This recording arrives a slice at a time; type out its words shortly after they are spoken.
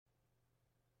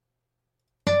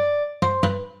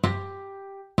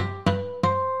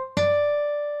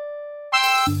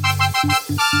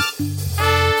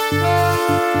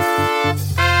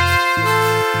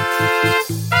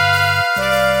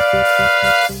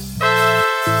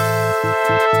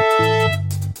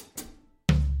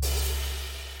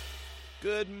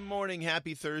Good morning.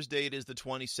 Happy Thursday. It is the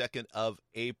 22nd of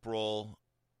April,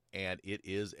 and it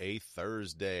is a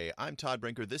Thursday. I'm Todd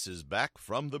Brinker. This is Back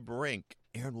from the Brink.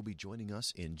 Aaron will be joining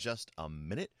us in just a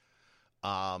minute.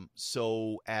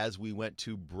 So as we went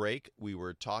to break, we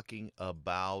were talking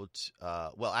about,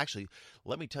 actually,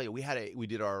 let me tell you, we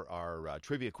did our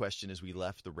trivia question as we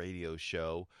left the radio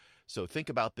show. So think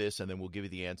about this, and then we'll give you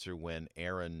the answer when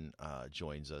Aaron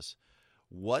joins us.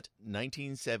 What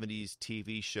 1970s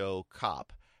TV show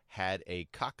cop had a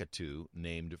cockatoo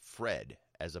named Fred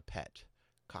as a pet?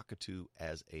 Cockatoo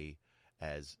as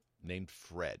named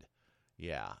Fred.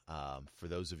 Yeah, for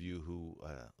those of you who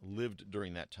lived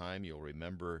during that time, you'll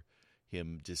remember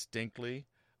him distinctly.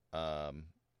 We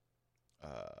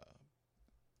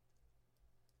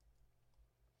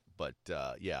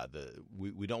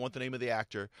don't want the name of the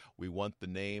actor. We want the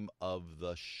name of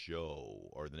the show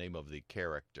or the name of the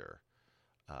character.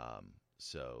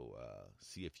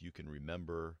 See if you can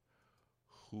remember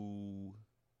who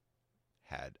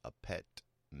had a pet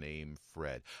named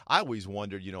Fred. I always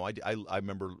wondered, I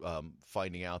remember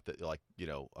finding out that, a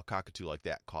cockatoo like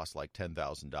that costs like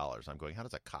 $10,000. I'm going, how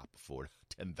does a cop afford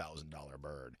a $10,000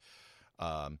 bird?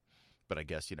 But I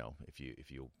guess,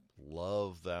 if you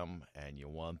love them and you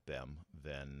want them,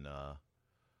 then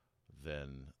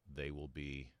they will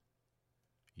be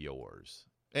yours.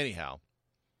 Anyhow.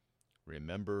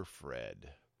 Remember Fred.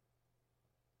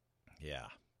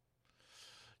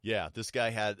 Yeah, this guy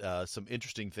had some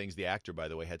interesting things. The actor, by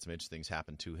the way, had some interesting things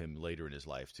happen to him later in his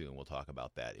life, too, and we'll talk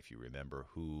about that if you remember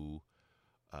who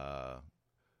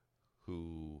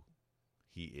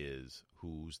he is,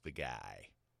 who's the guy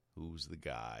who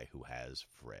has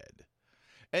Fred.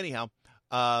 Anyhow,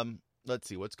 let's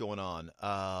see what's going on.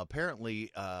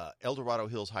 Apparently, El Dorado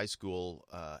Hills High School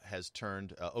has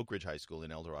turned Oak Ridge High School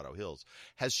in El Dorado Hills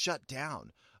has shut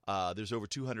down. There's over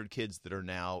 200 kids that are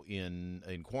now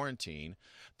in quarantine.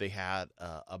 They had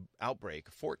an outbreak.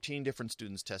 14 different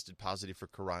students tested positive for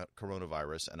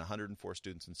coronavirus, and 104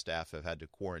 students and staff have had to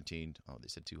quarantine. Oh, they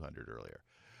said 200 earlier.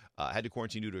 Had to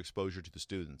quarantine due to exposure to the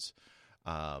students.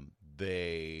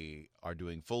 They are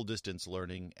doing full distance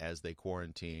learning as they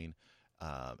quarantine.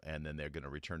 And then they're going to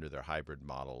return to their hybrid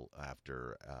model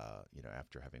after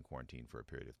having quarantined for a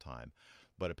period of time.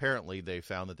 But apparently they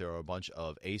found that there are a bunch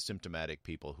of asymptomatic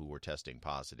people who were testing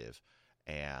positive,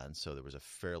 and so there was a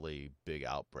fairly big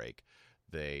outbreak.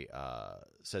 They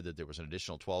said that there was an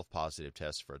additional 12 positive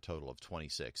tests for a total of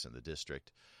 26 in the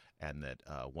district, and that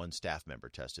one staff member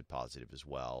tested positive as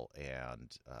well,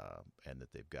 and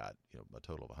that they've got a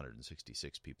total of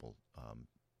 166 people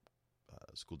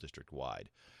school district wide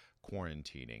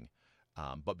quarantining.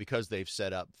 But because they've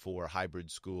set up for hybrid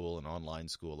school and online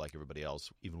school like everybody else,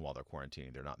 even while they're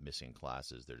quarantining, they're not missing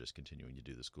classes. They're just continuing to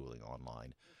do the schooling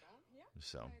online.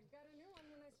 So,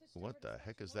 what the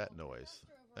heck is that noise?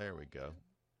 There we go.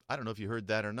 I don't know if you heard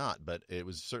that or not, but it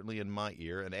was certainly in my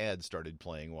ear. An ad started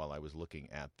playing while I was looking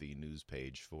at the news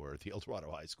page for the El Dorado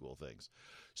High School things.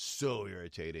 So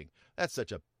irritating. That's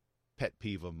such a pet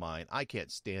peeve of mine. I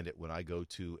can't stand it when I go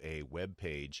to a web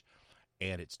page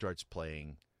and it starts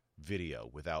playing video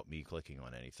without me clicking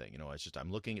on anything. It's just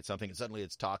I'm looking at something and suddenly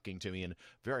it's talking to me, and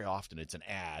very often it's an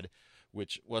ad,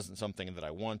 which wasn't something that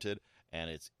I wanted, and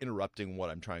it's interrupting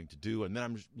what I'm trying to do, and then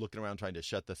I'm looking around trying to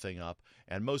shut the thing up.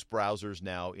 And most browsers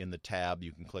now, in the tab,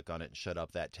 you can click on it and shut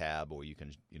up that tab, or you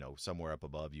can, somewhere up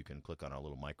above, you can click on a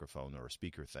little microphone or a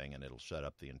speaker thing, and it'll shut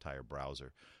up the entire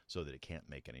browser so that it can't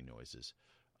make any noises.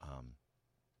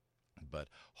 But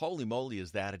holy moly,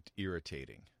 is that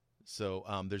irritating. So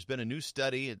there's been a new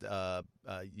study at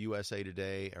USA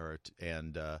Today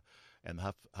and the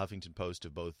Huffington Post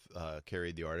have both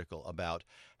carried the article about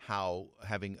how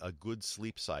having a good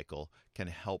sleep cycle can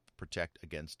help protect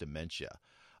against dementia.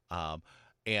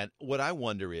 And what I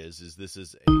wonder is this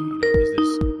is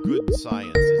good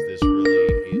science? Is this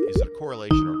really is it a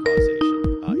correlation or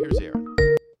causation? Here's Aaron.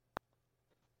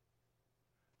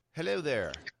 Hello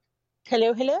there.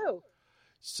 Hello.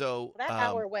 So that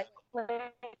hour went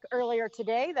earlier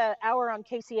today, the hour on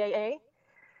KCAA.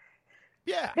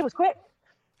 Yeah. It was quick.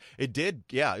 It did,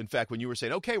 yeah. In fact, when you were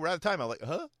saying, okay, we're out of time, I'm like,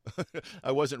 huh?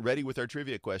 I wasn't ready with our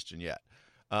trivia question yet.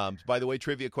 By the way,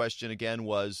 trivia question again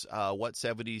was, what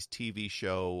 70s TV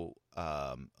show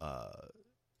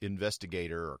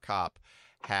investigator or cop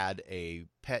had a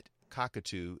pet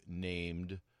cockatoo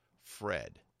named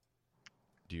Fred?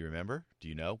 Do you remember? Do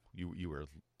you know? You were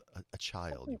a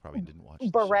child. You probably didn't watch.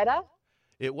 Beretta?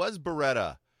 It was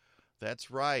Beretta.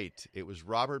 That's right. It was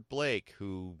Robert Blake,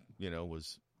 who,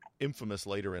 was infamous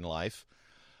later in life.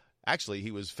 Actually,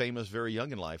 he was famous very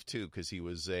young in life, too, because he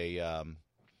was as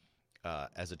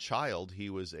a child, he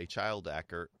was a child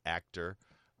actor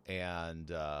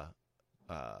and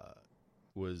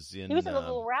was in... He was in The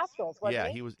Little Rascals, wasn't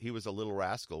he? Yeah, he was a little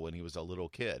rascal when he was a little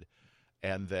kid.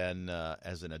 And then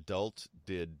as an adult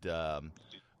he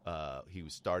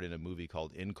starred in a movie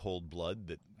called In Cold Blood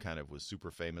that kind of was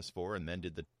super famous for, and then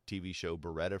did the TV show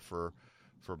Beretta for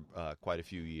quite a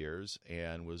few years,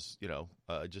 and was,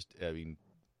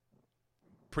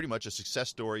 pretty much a success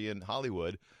story in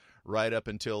Hollywood right up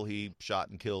until he shot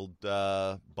and killed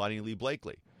Bonnie Lee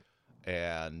Blakely.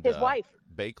 And his wife.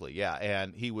 Blakely, yeah.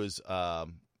 And he was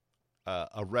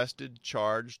arrested,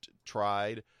 charged,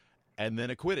 tried, and then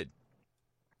acquitted.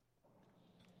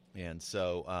 And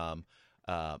so,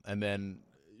 and then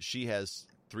she has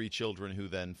 3 children who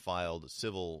then filed a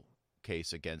civil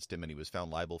case against him, and he was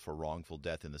found liable for wrongful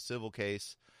death in the civil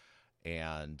case.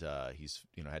 And he's,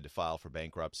 had to file for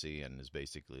bankruptcy and has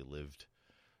basically lived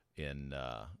in,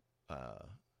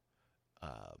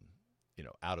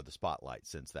 out of the spotlight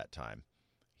since that time.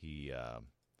 He,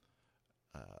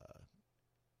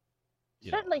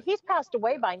 certainly, he's passed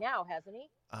away by now, hasn't he?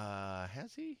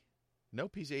 Has he?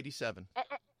 Nope, he's 87.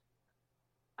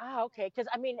 Okay. Because,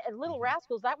 Little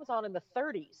Rascals, that was on in the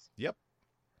 30s. Yep.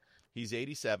 He's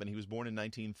 87. He was born in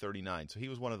 1939, so he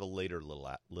was one of the later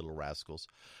Little Rascals.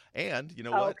 And you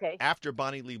know what? Okay. After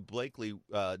Bonnie Lee Blakely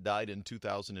died in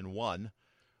 2001,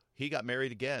 he got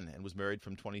married again and was married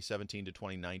from 2017 to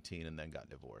 2019 and then got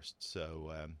divorced.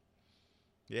 So,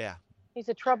 yeah. He's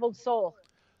a troubled soul.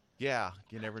 Yeah,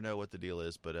 you never know what the deal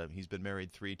is, but he's been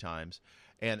married 3 times.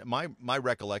 And my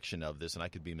recollection of this, and I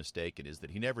could be mistaken, is that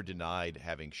he never denied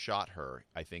having shot her.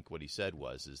 I think what he said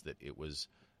is that it was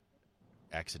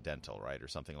accidental, right, or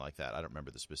something like that. I don't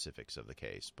remember the specifics of the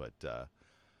case, but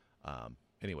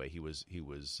anyway, he was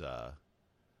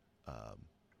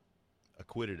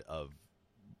acquitted of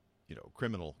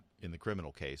criminal in the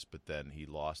criminal case, but then he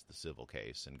lost the civil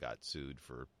case and got sued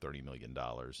for $30 million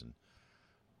and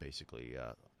basically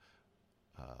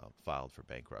filed for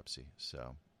bankruptcy.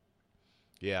 So,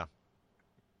 yeah,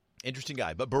 interesting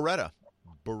guy. But Beretta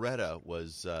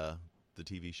was the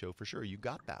TV show for sure. You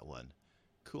got that one.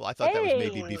 Cool. I thought that was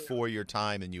maybe before your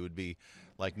time, and you would be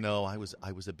like, "No, I was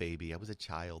a baby. I was a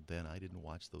child then. I didn't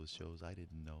watch those shows. I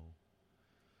didn't know."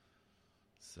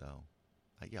 So,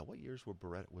 yeah. What years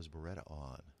was Beretta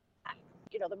on?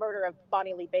 The murder of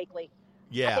Bonnie Lee Blakely.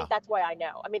 Yeah. I think that's why I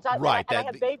know. Right. I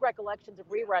have vague recollections of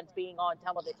reruns being on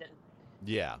television.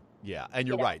 Yeah, and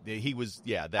you're right. He was,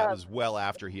 that was well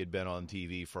after he had been on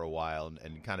TV for a while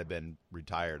and kind of been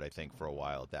retired, I think, for a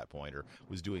while at that point, or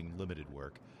was doing limited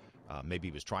work. Maybe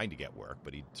he was trying to get work,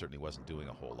 but he certainly wasn't doing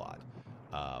a whole lot.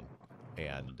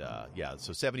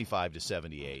 So 75 to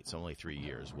 78, so only 3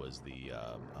 years was the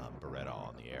Beretta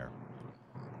on the air.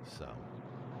 So,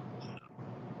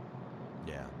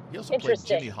 yeah. He also played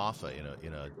Jimmy Hoffa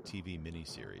in a TV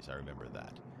miniseries. I remember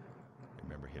that. I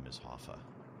remember him as Hoffa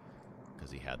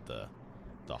because he had the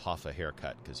Hoffa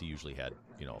haircut, because he usually had,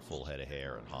 a full head of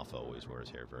hair, and Hoffa always wears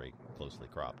hair very closely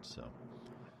cropped, so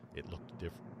it looked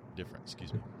different.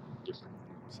 Excuse me.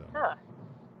 So,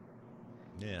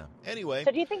 yeah. Anyway.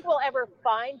 So do you think we'll ever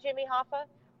find Jimmy Hoffa?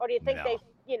 Or do you think they,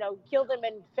 killed him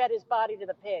and fed his body to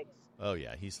the pigs? Oh,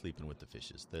 yeah. He's sleeping with the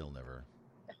fishes. They'll never.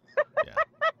 Yeah.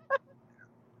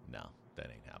 No, that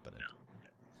ain't happening.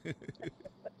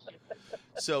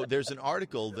 So there's an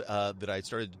article that I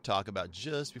started to talk about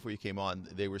just before you came on.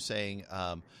 They were saying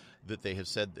that they have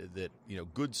said that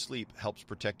good sleep helps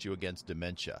protect you against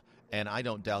dementia. And I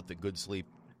don't doubt that good sleep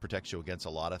protects you against a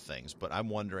lot of things, but I'm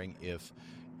wondering if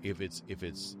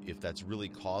that's really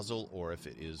causal or if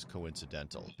it is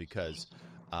coincidental, because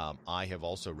I have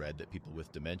also read that people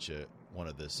with dementia, one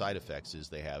of the side effects is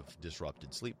they have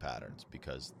disrupted sleep patterns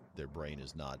because their brain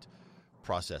is not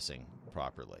processing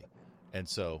properly. And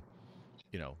so,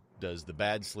 does the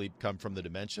bad sleep come from the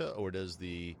dementia, or does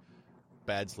the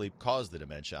bad sleep cause the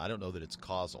dementia? I don't know that it's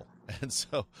causal. And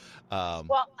so,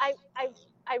 well, I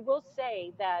will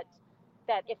say that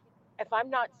if I'm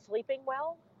not sleeping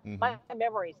well, mm-hmm. my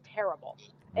memory is terrible,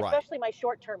 right. Especially my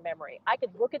short-term memory. I could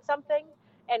look at something,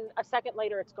 and a second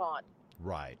later, it's gone.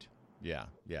 Right. Yeah.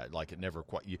 Like it never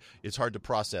quite. It's hard to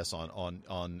process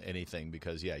on anything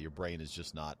because your brain is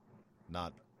just not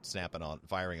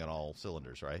firing on all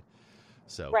cylinders, right?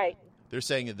 So right. They're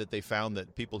saying that they found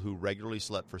that people who regularly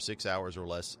slept for 6 hours or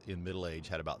less in middle age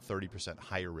had about 30%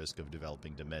 higher risk of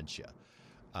developing dementia.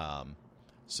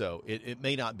 So it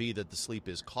may not be that the sleep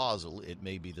is causal. It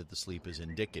may be that the sleep is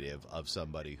indicative of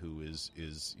somebody who is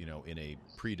in a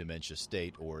pre-dementia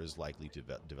state or is likely to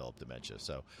develop dementia.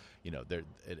 So, they're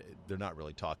not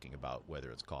really talking about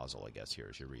whether it's causal, I guess, here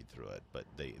as you read through it. But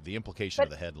the implication of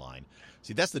the headline,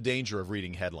 see, that's the danger of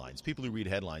reading headlines. People who read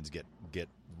headlines get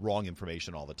wrong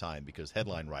information all the time because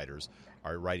headline writers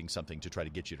are writing something to try to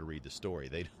get you to read the story.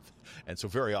 And so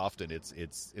very often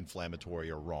it's inflammatory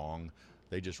or wrong.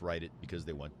 They just write it because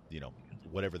they want,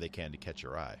 whatever they can to catch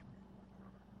your eye.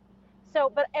 So,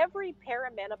 but every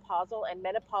perimenopausal and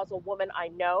menopausal woman I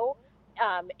know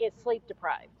is sleep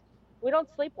deprived. We don't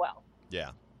sleep well. Yeah.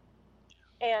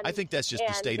 And I think that's just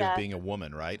the state of being a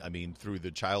woman, right? I mean, through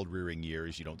the child rearing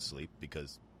years, you don't sleep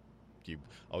because you've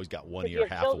always got one ear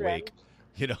half awake,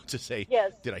 to say,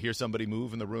 yes. Did I hear somebody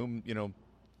move in the room,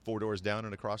 4 doors down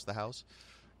and across the house?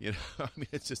 I mean,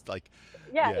 it's just like.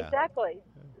 Yeah. Exactly.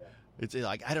 It's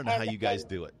like, I don't know how you guys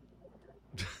do it.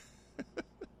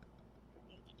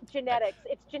 Genetics.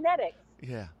 It's genetics.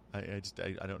 Yeah. I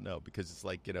don't know, because it's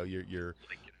like, you're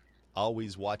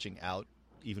always watching out,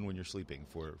 even when you're sleeping,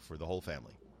 for the whole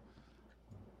family.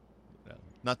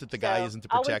 Not that the guy isn't the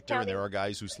protector, and there are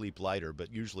guys who sleep lighter,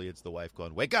 but usually it's the wife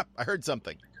going, "Wake up, I heard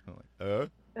something." I'm like,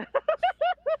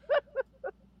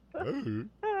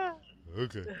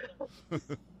 okay.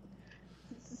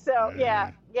 So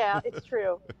yeah, it's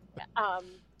true.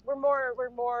 We're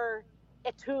more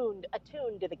attuned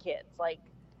to the kids, like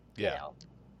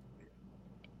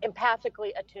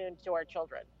empathically attuned to our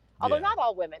children. Although not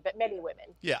all women, but many women.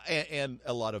 Yeah, and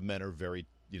a lot of men are very,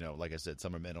 like I said,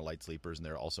 some are men are light sleepers, and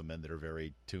there are also men that are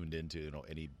very tuned into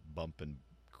any bump and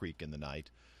creak in the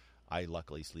night. I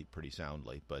luckily sleep pretty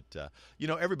soundly, but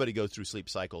everybody goes through sleep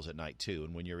cycles at night too.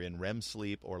 And when you're in REM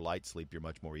sleep or light sleep, you're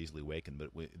much more easily awakened.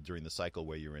 But during the cycle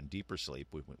where you're in deeper sleep,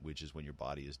 which is when your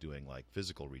body is doing like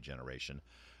physical regeneration,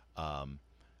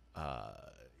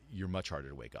 you're much harder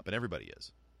to wake up, and everybody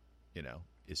is.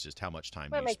 It's just how much time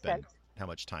do you spend? Sense. How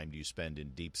much time do you spend in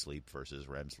deep sleep versus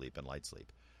REM sleep and light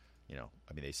sleep?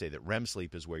 I mean, they say that REM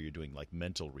sleep is where you're doing like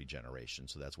mental regeneration,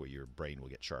 so that's where your brain will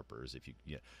get sharper. Is if you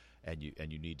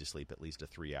need to sleep at least a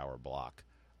 3-hour block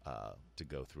to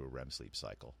go through a REM sleep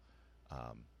cycle.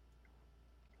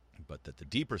 But that the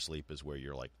deeper sleep is where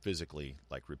you're like physically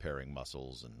like repairing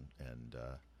muscles and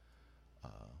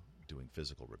doing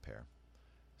physical repair.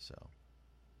 So,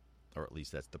 or at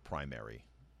least that's the primary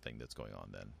thing that's going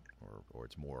on then, or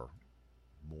it's more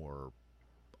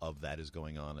of that is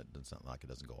going on. It's not like it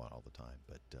doesn't go on all the time,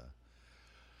 but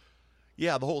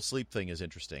the whole sleep thing is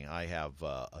interesting. I have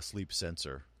a sleep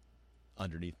sensor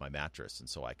underneath my mattress, and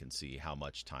so I can see how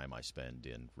much time I spend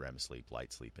in REM sleep,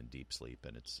 light sleep, and deep sleep.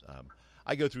 And it's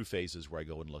I go through phases where I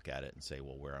go and look at it and say,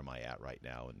 well, where am I at right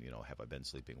now? And have I been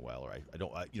sleeping well? Or I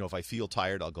don't. If I feel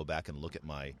tired, I'll go back and look at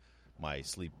my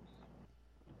sleep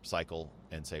cycle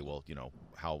and say, well,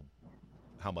 how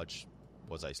much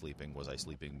was I sleeping? Was I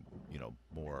sleeping,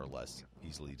 more or less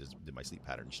easily? Did my sleep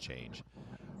patterns change?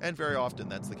 And very often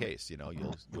that's the case.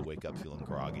 You'll wake up feeling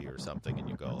groggy or something, and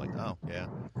you go like, oh yeah.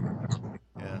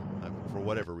 For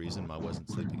whatever reason, I wasn't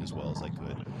sleeping as well as I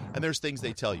could. And there's things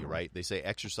they tell you, right? They say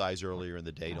exercise earlier in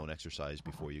the day. Don't exercise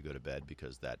before you go to bed,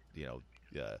 because that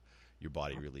your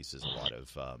body releases a lot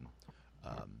of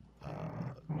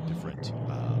different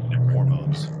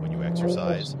hormones when you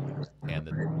exercise, and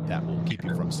that will keep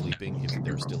you from sleeping if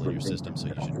they're still in your system. So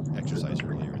you should exercise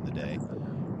earlier in the day,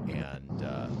 and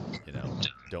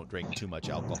don't drink too much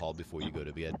alcohol before you go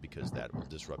to bed, because that will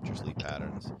disrupt your sleep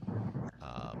patterns,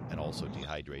 and also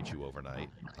dehydrate you overnight.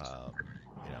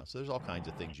 So there's all kinds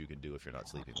of things you can do if you're not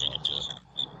sleeping well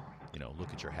to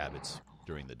look at your habits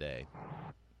during the day.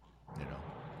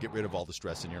 Get rid of all the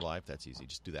stress in your life. That's easy.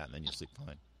 Just do that, and then you'll sleep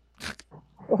fine.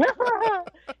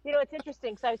 It's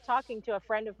interesting, because I was talking to a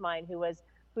friend of mine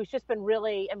who's just been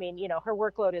really, her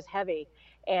workload is heavy,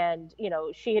 and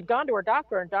she had gone to her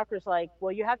doctor, and doctor's like,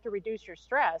 well, you have to reduce your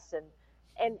stress,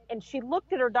 and she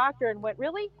looked at her doctor and went,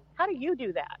 really? How do you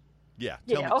do that? Yeah,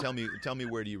 tell me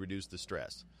where do you reduce the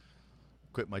stress?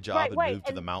 Quit my job and move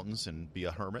to the mountains and be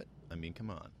a hermit? I mean, come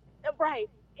on. Right,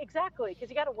 exactly, because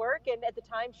you got to work, and at the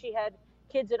time she had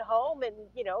kids at home, and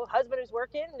husband who's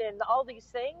working, and all these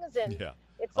things, and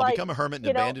it's I'll become a hermit and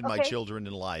abandon my children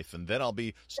in life, and then I'll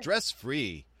be stress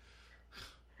free.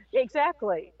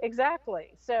 Exactly.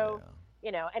 So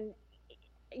and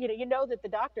that the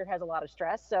doctor has a lot of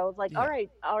stress, so it's like, all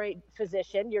right,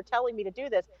 physician, you're telling me to do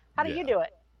this. How do you do it?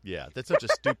 Yeah, that's such a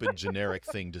stupid generic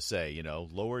thing to say.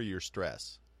 Lower your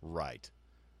stress. Right.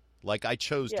 Like I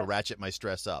chose to ratchet my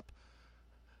stress up.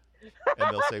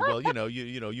 And they'll say, well,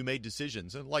 you made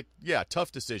decisions, and like, yeah,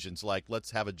 tough decisions, like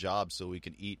let's have a job so we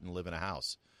can eat and live in a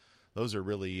house. Those are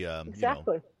really,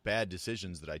 Exactly. bad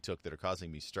decisions that I took that are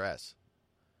causing me stress.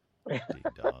 Ding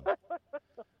dong.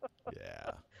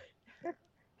 Yeah.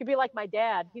 Could be like my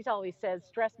dad. He always says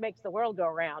stress makes the world go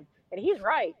round, and he's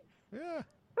right. Yeah.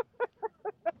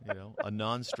 A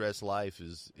non-stress life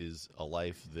is a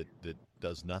life that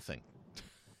does nothing.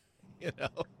 you know.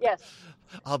 Yes.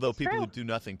 Although It's people true. who do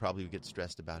nothing probably get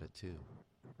stressed about it too.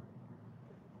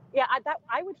 Yeah,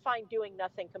 I would find doing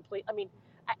nothing complete. I mean,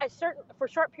 for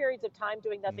short periods of time,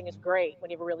 doing nothing is Mm-hmm. great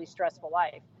when you have a really stressful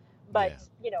life. But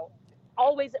Yeah.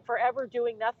 always forever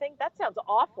doing nothing, that sounds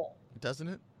awful. Doesn't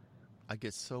it? I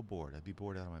get so bored. I'd be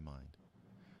bored out of my mind.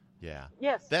 Yeah.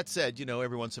 Yes. That said,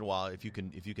 every once in a while, if you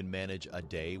can manage a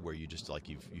day where you just like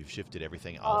you've shifted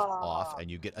everything off,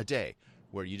 and you get a day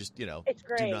where you just It's do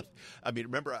great. nothing. I mean,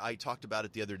 remember I talked about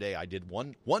it the other day. I did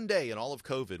one day in all of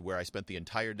COVID where I spent the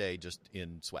entire day just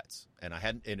in sweats, and I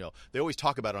hadn't. They always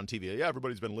talk about it on TV. Yeah,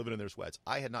 everybody's been living in their sweats.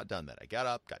 I had not done that. I got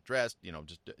up, got dressed,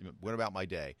 just went about my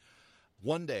day.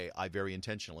 One day, I very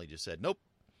intentionally just said, nope,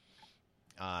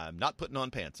 I'm not putting on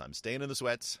pants. I'm staying in the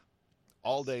sweats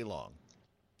all day long.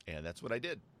 And that's what I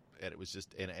did. And it was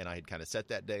just, and I had kind of set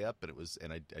that day up,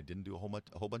 and I didn't do a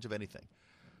whole bunch of anything.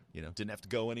 Didn't have to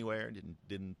go anywhere.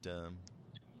 Didn't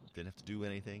have to do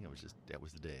anything. That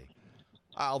was the day.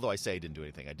 Although I say I didn't do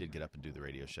anything, I did get up and do the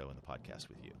radio show and the podcast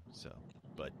with you. So,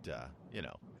 but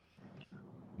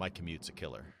my commute's a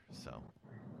killer. So,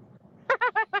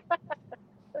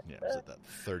 yeah, it was at that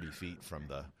 30 feet from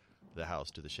the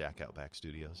house to the shack out back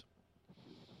studios.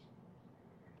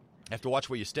 You have to watch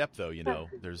where you step, though.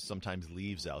 There's sometimes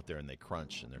leaves out there and they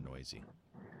crunch and they're noisy.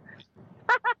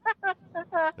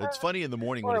 It's funny in the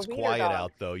morning when it's quiet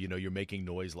out, though. You're making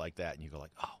noise like that, and you go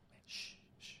like, "Oh man, shh,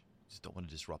 shh." Just don't want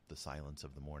to disrupt the silence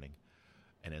of the morning.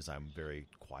 And as I'm very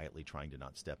quietly trying to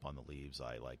not step on the leaves,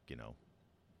 I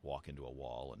walk into a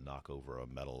wall and knock over a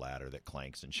metal ladder that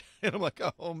clanks and and I'm like,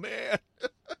 "Oh man."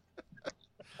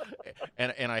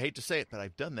 and I hate to say it, but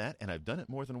I've done that, and I've done it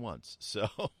more than once. So.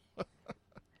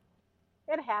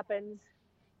 It happens.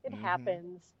 It Mm-hmm.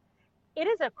 happens. It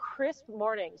is a crisp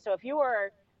morning. So if you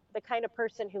are the kind of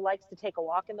person who likes to take a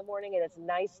walk in the morning, it's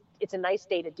a nice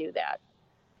day to do that.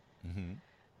 Mm-hmm.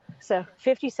 So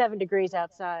 57 degrees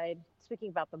outside. Speaking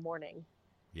about the morning.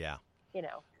 Yeah.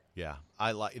 Yeah.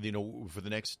 I like, for the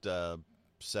next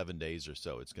 7 days or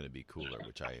so, it's going to be cooler,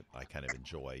 which I kind of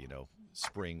enjoy,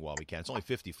 spring while we can. It's only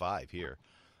 55 here.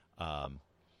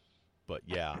 But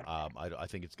yeah, I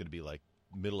think it's going to be like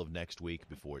middle of next week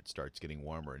before it starts getting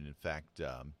warmer. And in fact,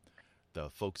 the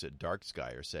folks at Dark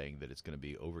Sky are saying that it's going to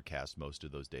be overcast most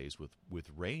of those days with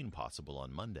rain possible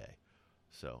on Monday.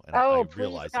 So, and I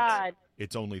realize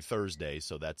it's only Thursday,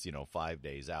 so that's 5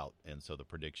 days out, and so the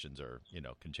predictions are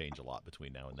can change a lot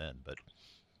between now and then. But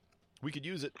we could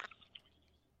use it.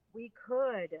 We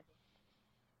could.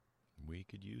 We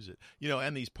could use it.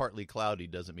 And these partly cloudy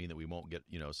doesn't mean that we won't get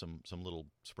some little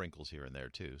sprinkles here and there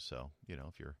too. So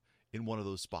if you're in one of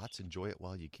those spots, enjoy it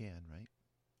while you can, right?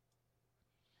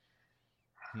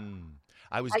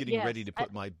 I was getting ready to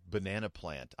put my banana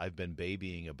plant. I've been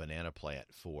babying a banana plant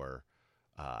for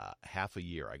half a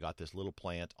year. I got this little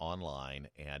plant online,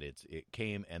 and it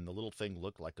came, and the little thing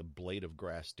looked like a blade of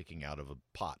grass sticking out of a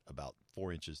pot about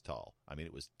 4 inches tall. I mean,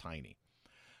 it was tiny.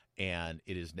 And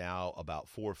it is now about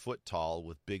 4 foot tall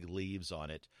with big leaves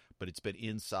on it, but it's been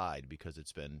inside because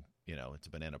it's been, it's a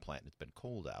banana plant and it's been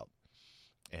cold out.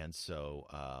 And so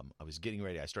I was getting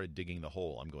ready. I started digging the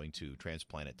hole. I'm going to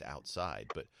transplant it to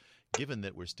outside. But given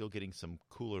that we're still getting some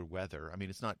cooler weather, I mean,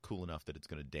 it's not cool enough that it's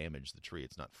going to damage the tree.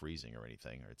 It's not freezing or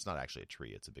anything. Or it's not actually a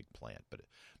tree. It's a big plant. But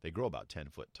they grow about 10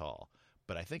 foot tall.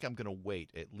 But I think I'm going to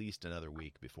wait at least another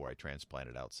week before I transplant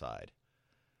it outside.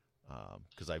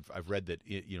 Because I've read that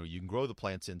you can grow the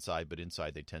plants inside, but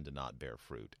inside they tend to not bear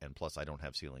fruit. And plus, I don't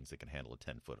have ceilings that can handle a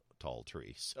 10-foot tall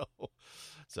tree. So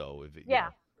if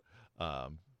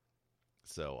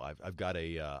so I've got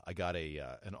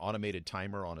an automated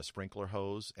timer on a sprinkler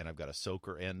hose, and I've got a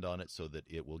soaker end on it so that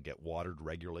it will get watered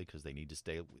regularly because they need to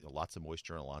stay lots of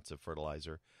moisture and lots of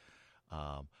fertilizer.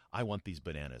 I want these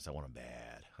bananas. I want them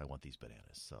bad. I want these bananas.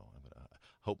 So I'm gonna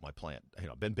hope my plant.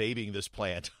 I've been babying this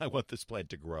plant. I want this plant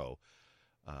to grow.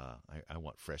 I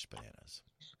want fresh bananas.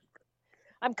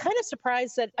 I'm kind of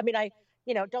surprised that. I mean,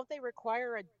 don't they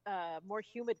require a more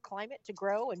humid climate to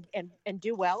grow and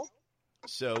do well?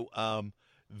 So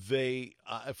they,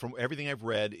 from everything I've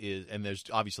read, and there's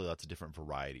obviously lots of different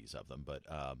varieties of them, but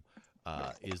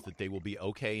is that they will be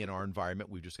okay in our environment.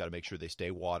 We've just got to make sure they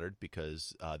stay watered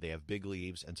because they have big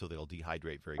leaves, and so they'll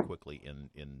dehydrate very quickly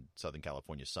in Southern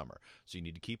California summer. So you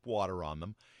need to keep water on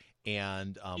them.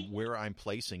 And where I'm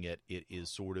placing it, it is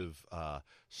sort of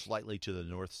slightly to the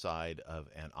north side of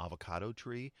an avocado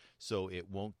tree, so it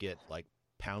won't get like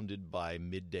pounded by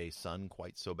midday sun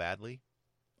quite so badly,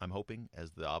 I'm hoping,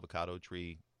 as the avocado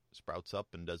tree sprouts up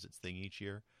and does its thing each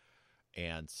year.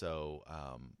 And so,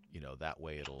 that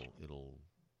way it'll,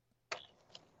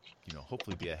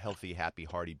 hopefully be a healthy, happy,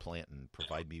 hardy plant and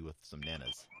provide me with some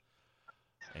nanas.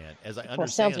 And as I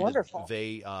understand, sounds wonderful.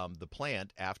 the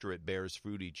plant, after it bears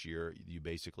fruit each year, you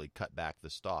basically cut back the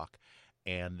stalk,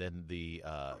 and then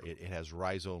it has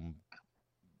rhizome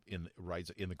in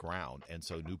the ground, and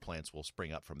so new plants will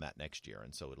spring up from that next year,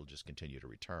 and so it'll just continue to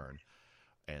return.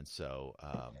 And so,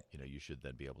 you should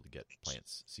then be able to get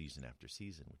plants season after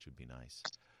season, which would be nice.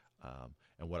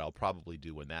 And what I'll probably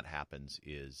do when that happens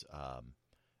is,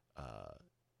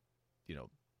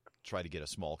 try to get a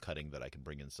small cutting that I can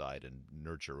bring inside and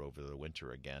nurture over the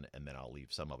winter again, and then I'll leave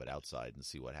some of it outside and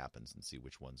see what happens and see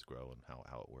which ones grow and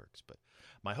how it works. But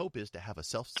my hope is to have a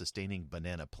self-sustaining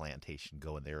banana plantation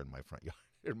going there in my front yard,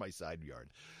 in my side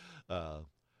yard.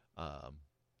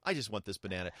 I just want this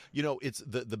banana. It's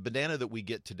the banana that we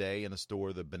get today in a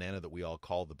store, the banana that we all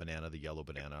call the yellow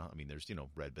banana. I mean, there's,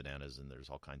 red bananas and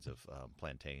there's all kinds of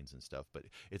plantains and stuff, but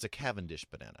it's a Cavendish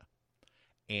banana.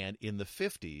 And in the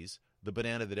 50s, the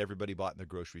banana that everybody bought in the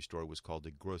grocery store was called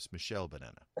a Gros Michel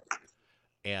banana.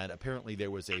 And apparently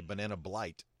there was a banana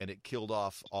blight, and it killed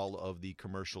off all of the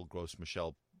commercial Gros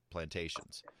Michel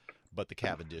plantations. But the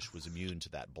Cavendish was immune to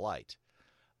that blight.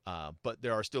 But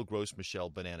there are still Gros Michel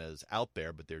bananas out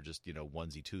there, but they're just,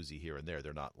 onesie-twosie here and there.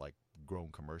 They're not, grown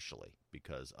commercially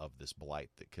because of this blight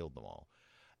that killed them all.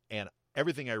 And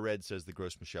everything I read says the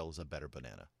Gros Michel is a better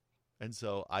banana. And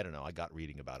so, I don't know, I got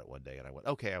reading about it one day, and I went,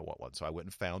 okay, I want one. So I went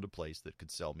and found a place that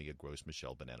could sell me a Gros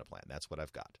Michel banana plant. And that's what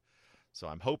I've got. So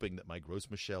I'm hoping that my Gros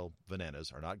Michel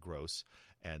bananas are not gross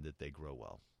and that they grow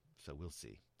well. So we'll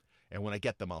see. And when I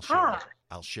get them,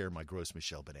 I'll share my Gros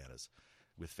Michel bananas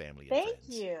with family and friends.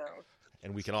 Thank you.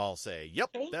 And we can all say, yep,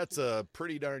 that's a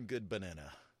pretty darn good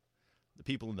banana. The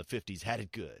people in the 50s had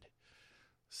it good.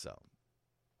 So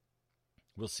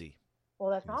we'll see. Well,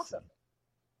 that's awesome. See.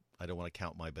 I don't want to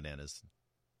count my bananas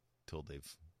till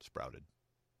they've sprouted.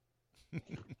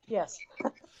 Yes.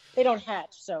 They don't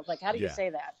hatch. So, how do you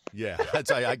say that? Yeah.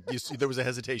 You see, there was a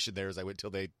hesitation there as I went till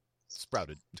they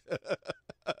sprouted.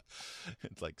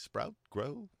 It's like sprout,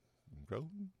 grow,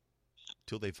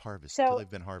 till they've harvested, till they've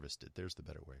been harvested. There's the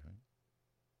better way,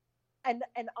 right?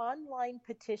 An online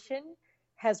petition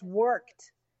has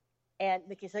worked. And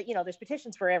like you said, there's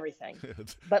petitions for everything.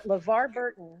 But LeVar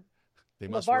Burton... They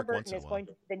must work once in a while. Going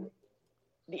to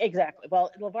exactly.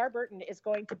 Well, LeVar Burton is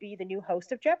going to be the new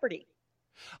host of Jeopardy.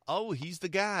 Oh, he's the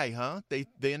guy, huh?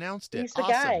 They announced it. He's the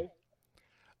guy.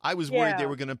 I was worried they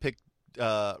were going to pick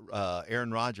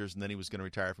Aaron Rodgers, and then he was going to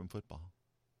retire from football.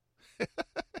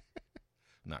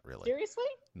 Not really. Seriously?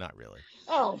 Not really.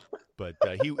 Oh. But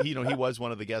he was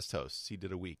one of the guest hosts. He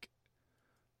did a week.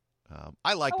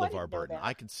 I like LeVar Burton.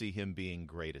 I could see him being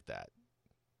great at that.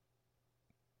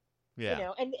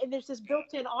 Yeah. And there's this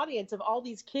built-in audience of all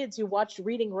these kids who watched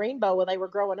Reading Rainbow when they were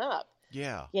growing up.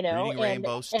 Yeah. Reading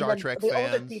Rainbow, Star Trek the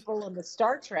fans. The older people in the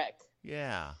Star Trek.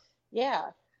 Yeah.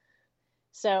 Yeah.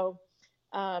 So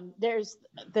there's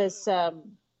this, there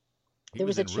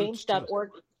was a change.org.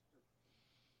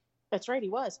 That's right, he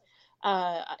was.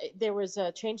 There was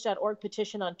a change.org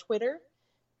petition on Twitter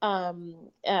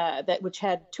which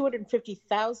had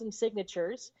 250,000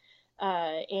 signatures.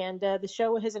 And the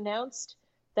show has announced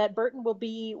that Burton will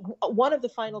be one of the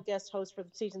final guest hosts for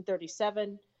season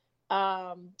 37.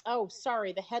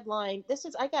 The headline.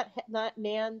 I got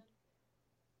Nan.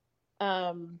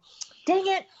 Dang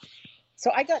it!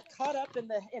 So I got caught up in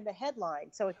the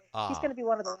headline. So he's going to be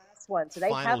one of the last ones. So they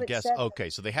haven't guest. Said okay,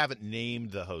 so they haven't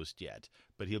named the host yet,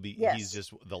 but he'll be. Yes. He's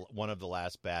just one of the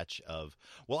last batch of.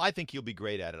 Well, I think he'll be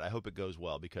great at it. I hope it goes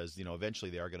well because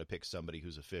eventually they are going to pick somebody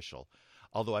who's official.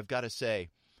 Although I've got to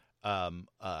say.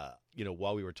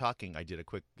 While we were talking, I did a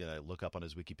quick look up on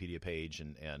his Wikipedia page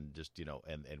and just,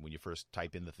 and when you first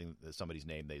type in somebody's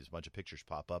name, there's a bunch of pictures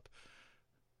pop up.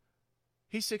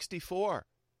 He's 64.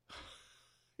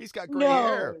 He's got gray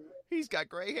hair. He's got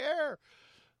gray hair.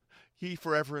 He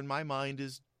forever in my mind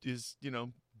is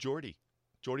Geordie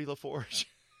LaForge,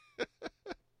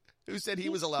 who said he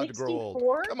was allowed 64? To grow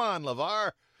old. Come on,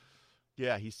 LeVar.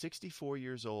 Yeah, he's 64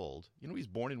 years old. He's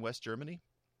born in West Germany.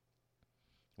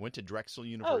 Went to Drexel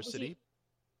University.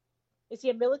 Is he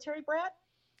a military brat?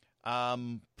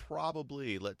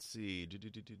 Probably. Let's see.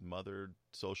 Mother,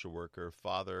 social worker.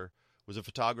 Father was a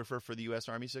photographer for the U.S.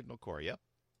 Army Signal Corps. Yep.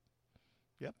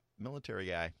 Yep. Military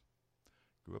guy.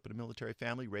 Grew up in a military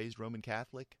family. Raised Roman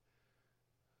Catholic.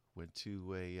 Went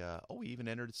to he even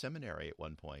entered a seminary at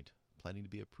one point, planning to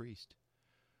be a priest.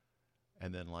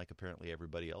 And then, like apparently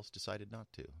everybody else, decided not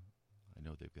to. I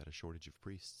know they've got a shortage of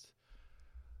priests.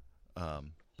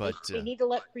 But they need to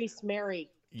let priests marry.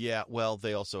 Yeah, well,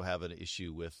 they also have an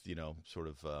issue with, sort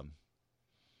of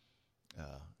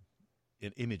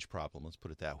an image problem, let's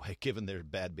put it that way, given their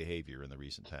bad behavior in the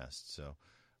recent past. So,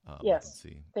 yes,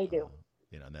 see, they do.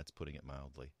 And that's putting it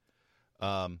mildly.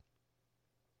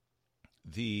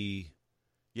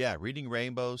 Reading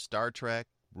Rainbow, Star Trek,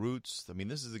 Roots. I mean,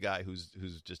 this is a guy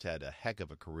who's just had a heck of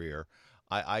a career.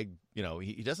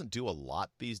 He doesn't do a lot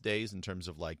these days in terms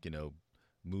of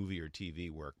movie or TV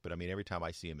work, but I mean, every time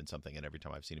I see him in something, and every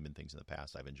time I've seen him in things in the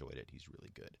past, I've enjoyed it. He's really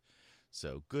good.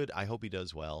 So good. I hope he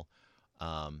does well.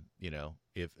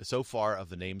 If so far of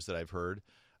the names that I've heard,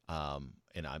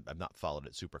 and I've not followed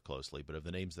it super closely, but of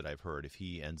the names that I've heard, if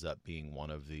he ends up being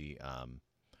one of the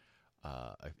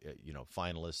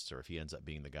finalists, or if he ends up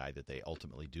being the guy that they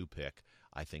ultimately do pick,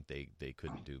 I think they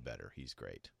couldn't do better. He's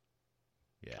great.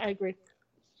 Yeah, I agree.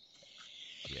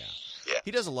 Yeah.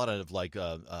 He does a lot of like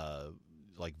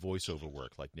voiceover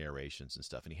work, like narrations and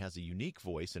stuff, and he has a unique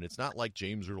voice, and it's not like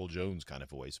James Earl Jones kind of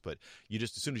voice, but you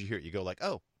just, as soon as you hear it, you go like,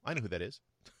 oh, I know who that is.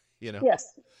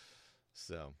 Yes.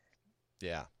 So,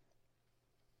 yeah.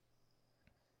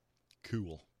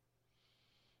 Cool.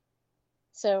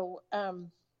 So,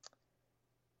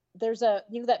 there's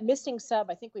that missing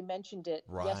sub. I think we mentioned it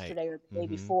yesterday or the day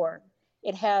before.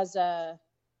 It has,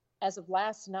 as of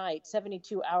last night,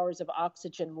 72 hours of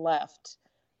oxygen left.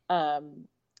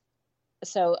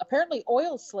 So apparently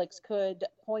oil slicks could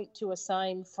point to a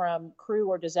sign from crew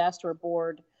or disaster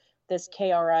aboard this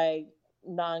KRI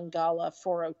Nanggala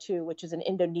 402, which is an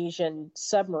Indonesian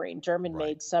submarine,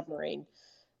 German-made submarine.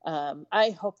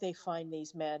 I hope they find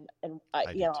these men, and I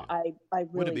really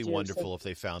would it be do. wonderful if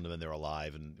they found them and they're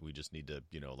alive, and we just need to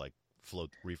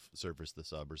resurface the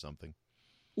sub or something?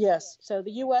 Yes. So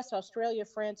the U.S., Australia,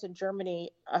 France, and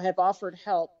Germany have offered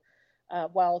help,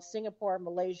 while Singapore,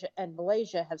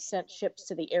 Malaysia have sent ships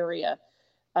to the area.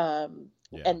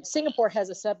 And Singapore has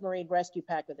a submarine rescue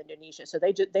pact with Indonesia, so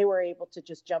they were able to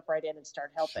just jump right in and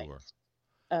start helping. Sure.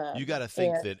 You got to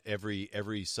think that every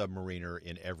submariner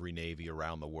in every navy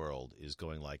around the world is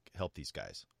going like, help these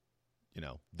guys.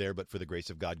 There but for the grace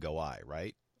of God go I,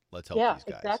 right? Let's help these guys.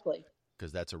 Yeah, exactly.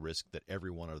 Because that's a risk that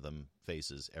every one of them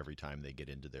faces every time they get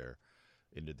into their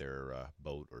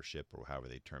boat or ship or however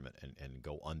they term it and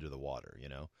go under the water,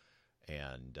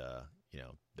 and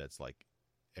that's like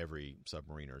every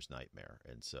submariner's nightmare.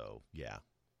 And so, yeah,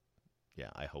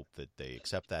 I hope that they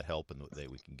accept that help and that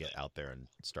we can get out there and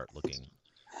start looking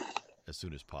as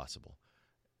soon as possible.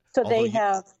 So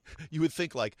you would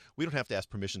think like, we don't have to ask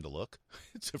permission to look.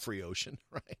 It's a free ocean,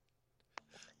 right?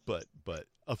 But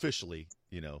officially,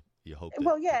 you hope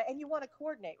that, and you want to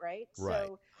coordinate, right? Right.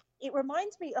 So it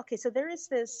reminds me, okay, so there is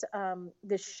this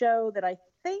show that I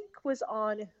think was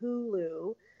on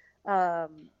Hulu,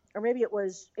 or maybe it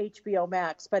was HBO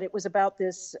Max, but it was about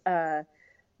this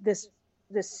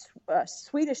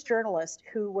Swedish journalist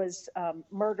who was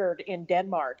murdered in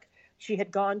Denmark. She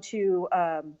had gone to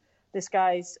this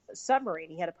guy's submarine.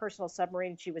 He had a personal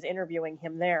submarine. She was interviewing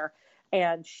him there,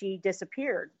 and she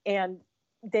disappeared. And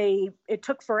it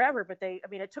took forever, but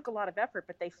it took a lot of effort,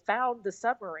 but they found the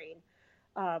submarine.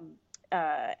 And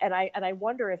I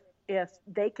wonder if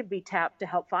they could be tapped to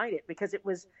help find it, because it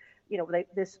was,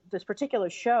 this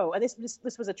particular show, and this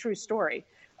was a true story.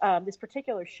 This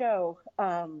particular show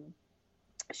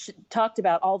talked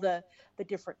about all the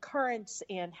different currents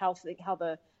and how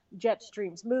the jet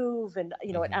streams move, and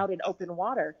and out in open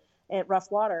water and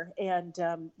rough water, and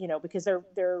because they're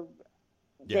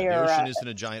the ocean isn't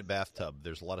a giant bathtub.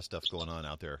 There's a lot of stuff going on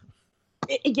out there.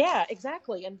 Yeah,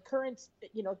 exactly. And currents,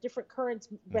 different currents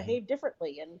behave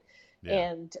differently.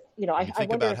 And I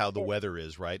think about how the weather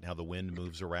is, right? And how the wind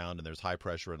moves around, and there's high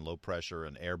pressure and low pressure,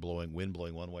 and wind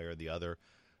blowing one way or the other.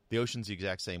 The ocean's the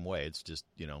exact same way. It's just,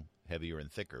 heavier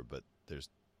and thicker, but there's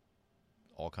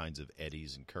all kinds of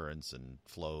eddies and currents and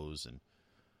flows, and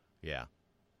yeah,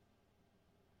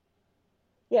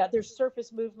 there's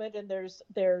surface movement, and there's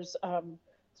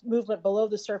movement below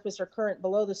the surface, or current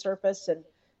below the surface, and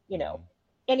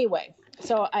anyway,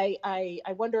 so I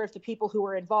wonder if the people who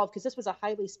were involved, because this was a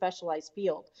highly specialized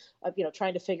field of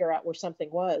trying to figure out where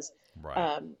something was,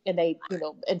 right. And they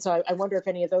and so I wonder if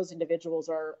any of those individuals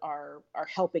are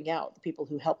helping out the people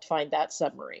who helped find that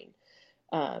submarine.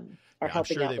 are Yeah, I'm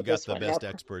helping sure out they've with got this the one. best Now,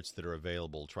 experts that are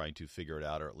available trying to figure it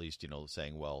out, or at least,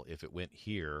 saying, well, if it went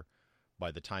here,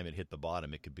 by the time it hit the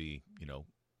bottom, it could be,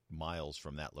 miles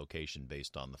from that location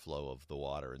based on the flow of the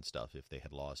water and stuff if they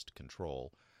had lost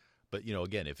control. But,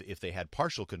 again, if they had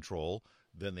partial control,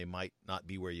 then they might not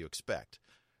be where you expect.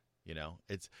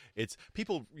 It's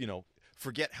people,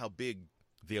 forget how big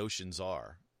the oceans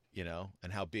are,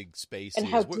 and how big space and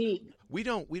how is. deep. We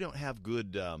don't have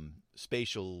good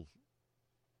spatial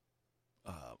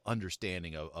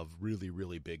understanding of really,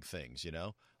 really big things,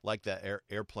 like that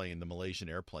airplane, the Malaysian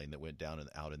airplane that went down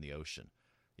out in the ocean.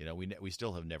 We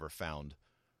still have never found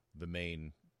the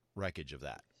main wreckage of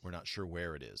that. We're not sure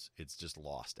where it is. It's just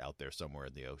lost out there somewhere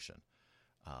in the ocean.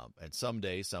 And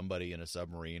someday somebody in a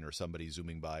submarine or somebody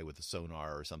zooming by with a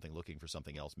sonar or something looking for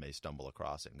something else may stumble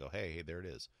across it and go, hey, there it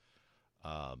is.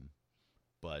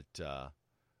 But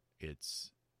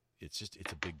it's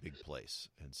a big, big place.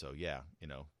 And so, yeah,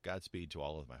 Godspeed to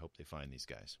all of them. I hope they find these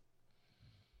guys,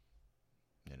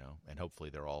 and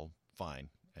hopefully they're all fine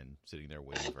and sitting there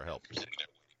waiting for help.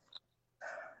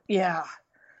 Yeah.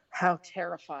 How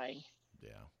terrifying.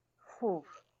 Yeah. Whew.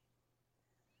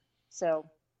 So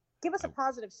give us a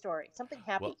positive story, something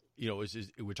happy. Well,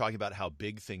 we're talking about how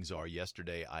big things are.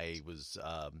 Yesterday, I was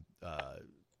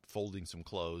folding some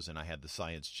clothes, and I had the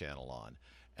Science Channel on,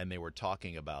 and they were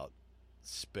talking about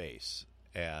space,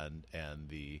 and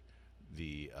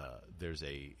there's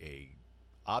a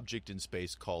object in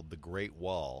space called the Great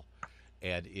Wall,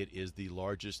 and it is the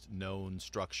largest known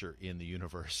structure in the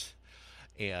universe,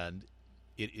 and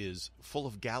it is full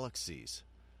of galaxies.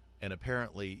 And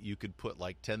apparently you could put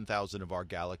like 10,000 of our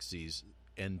galaxies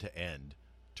end to end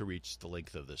to reach the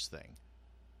length of this thing.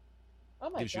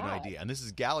 Oh my Gives God. you an idea. And this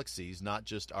is galaxies, not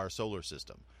just our solar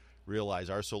system.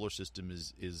 Realize our solar system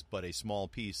is but a small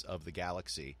piece of the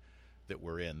galaxy that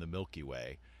we're in, the Milky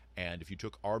Way. And if you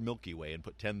took our Milky Way and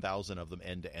put 10,000 of them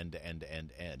end to end to end to end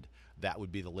to end, that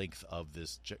would be the length of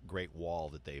this great wall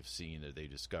that they've seen, that they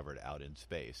discovered out in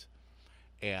space.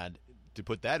 And to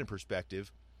put that in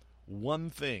perspective, one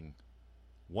thing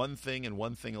and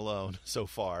one thing alone so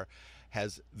far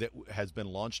has been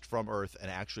launched from Earth and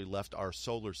actually left our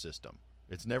solar system.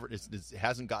 It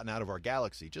hasn't gotten out of our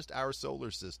galaxy, just our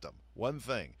solar system. One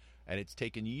thing. And it's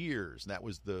taken years, and that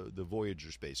was the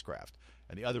Voyager spacecraft.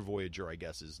 And the other Voyager, I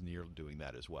guess, is near doing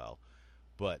that as well.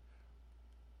 But,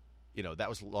 that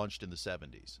was launched in the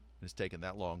 70s. And it's taken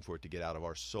that long for it to get out of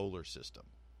our solar system,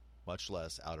 much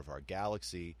less out of our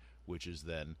galaxy, which is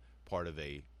then part of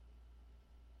a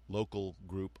local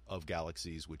group of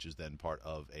galaxies, which is then part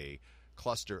of a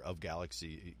cluster of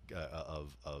galaxy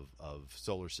of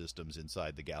solar systems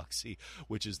inside the galaxy,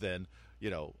 which is then,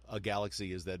 a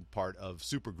galaxy is then part of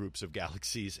supergroups of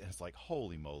galaxies, and it's like,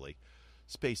 holy moly,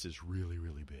 space is really,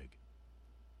 really big.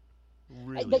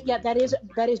 Really, yeah, really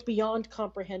big. that is beyond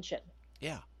comprehension.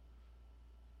 Yeah,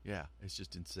 it's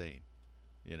just insane,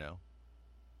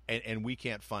 and we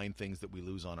can't find things that we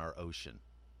lose on our ocean.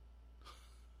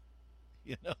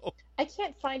 I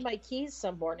can't find my keys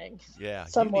some mornings. Yeah,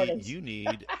 you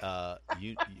need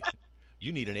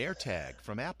you need an AirTag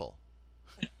from Apple.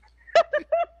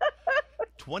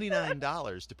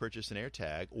 $29 to purchase an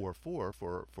AirTag, or four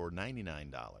for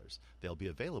 $99. They'll be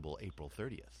available April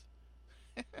 30th.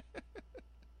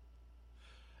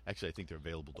 Actually, I think they're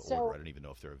available to order. I don't even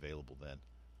know if they're available then.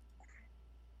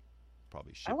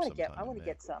 Probably ship sometime. I want to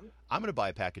get some. I'm going to buy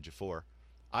a package of 4.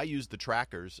 I used the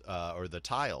trackers or the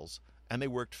tiles, and they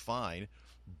worked fine.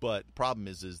 But the problem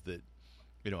is that,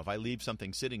 if I leave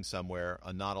something sitting somewhere,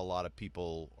 not a lot of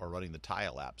people are running the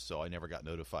tile apps, so I never got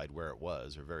notified where it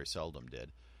was, or very seldom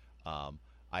did.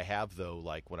 I have, though,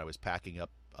 like when I was packing up,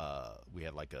 we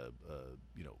had like a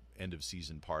end of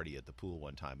season party at the pool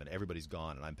one time, and everybody's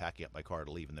gone, and I'm packing up my car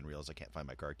to leave, and then realize I can't find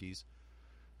my car keys.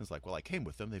 It's like, well, I came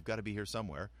with them; they've got to be here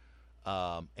somewhere.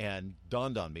 And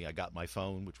dawned on me, I got my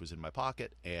phone, which was in my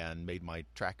pocket, and made my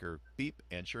tracker beep,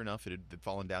 and sure enough, it had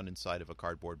fallen down inside of a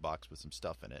cardboard box with some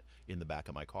stuff in it in the back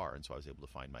of my car, and so I was able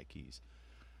to find my keys.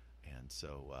 And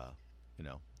so,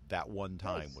 that one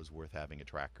time was worth having a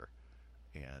tracker.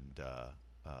 And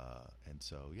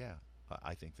so, yeah,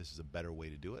 I think this is a better way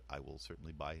to do it. I will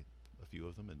certainly buy a few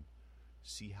of them and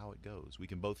see how it goes. We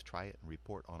can both try it and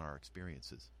report on our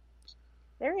experiences.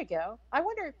 There you go. I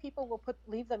wonder if people will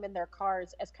leave them in their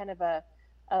cars as kind of a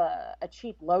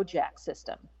cheap low jack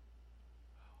system.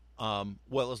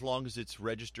 Well, as long as it's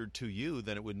registered to you,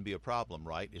 then it wouldn't be a problem,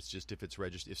 right? It's just if it's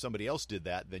registered. If somebody else did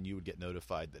that, then you would get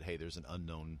notified that, hey, there's an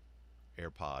unknown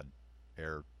AirPod,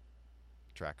 Air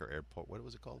Tracker, AirPort. What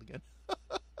was it called again?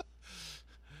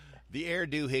 The Air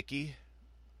Doohickey.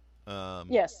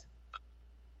 Yes.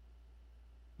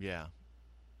 Yeah.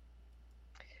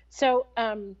 So,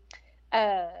 uh,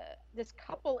 this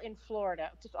couple in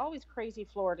Florida, just always crazy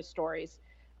Florida stories.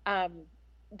 Um,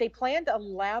 they planned a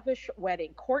lavish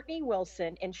wedding. Courtney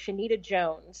Wilson and Shanita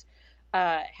Jones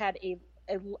had an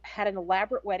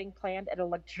elaborate wedding planned at a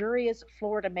luxurious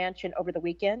Florida mansion over the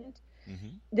weekend. Mm-hmm.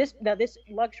 This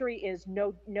luxury is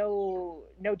no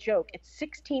joke. It's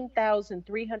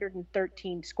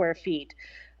 16,313 square feet.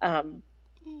 Um,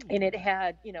 and it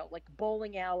had, like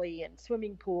bowling alley and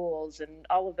swimming pools and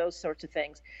all of those sorts of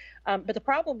things. But the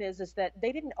problem is that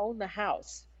they didn't own the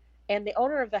house, and the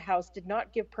owner of the house did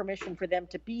not give permission for them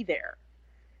to be there.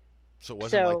 So it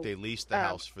wasn't like So, they leased the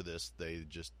house for this. They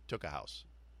just took a house.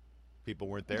 People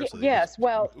weren't there, so they yes, just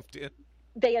well, moved in.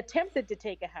 they attempted to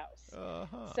take a house.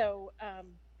 Uh-huh. So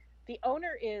the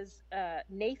owner is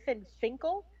Nathan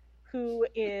Finkel, who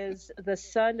is the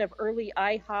son of early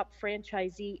IHOP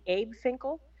franchisee Abe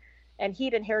Finkel. And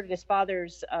he'd inherited his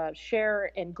father's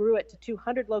share and grew it to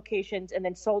 200 locations and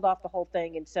then sold off the whole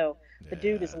thing. And so the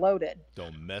dude is loaded.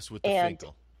 Don't mess with the And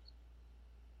Finkel.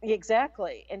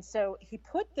 exactly. And so he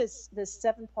put this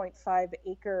 7.5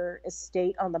 acre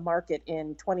estate on the market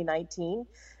in 2019,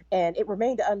 and it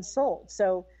remained unsold.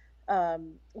 So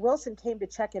Wilson came to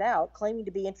check it out, claiming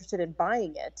to be interested in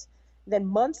buying it. Then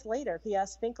months later, he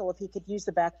asked Finkel if he could use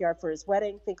the backyard for his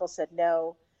wedding. Finkel said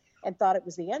no and thought it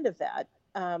was the end of that.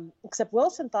 Except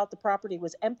Wilson thought the property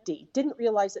was empty, didn't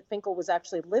realize that Finkel was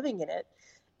actually living in it.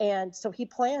 And so he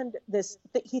planned this.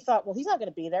 He thought, well, he's not going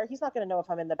to be there. He's not going to know if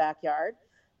I'm in the backyard.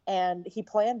 And he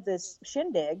planned this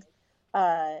shindig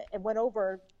and went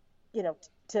over,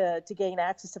 to gain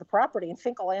access to the property. And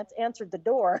Finkel answered the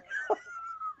door.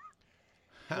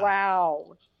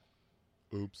 Wow.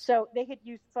 Oops. So they had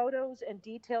used photos and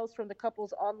details from the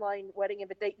couple's online wedding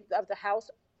invitation of the house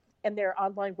and their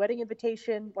online wedding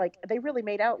invitation. Like, they really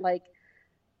made out like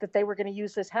that they were going to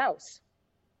use this house,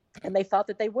 and they thought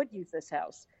that they would use this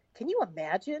house. Can you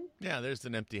imagine? Yeah, there's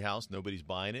an empty house. Nobody's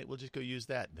buying it. We'll just go use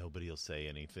that. Nobody will say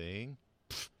anything.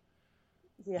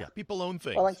 Yeah, people own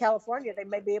things. Well, in California, they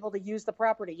may be able to use the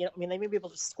property. They may be able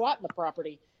to squat in the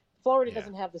property. Florida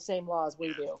doesn't have the same laws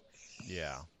we do.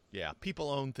 Yeah. People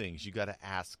own things. You got to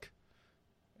ask,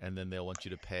 and then they'll want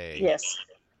you to pay. Yes.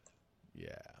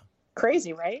 Yeah.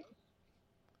 Crazy, right?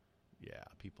 Yeah,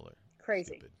 people are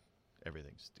crazy. Stupid.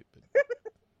 Everything's stupid.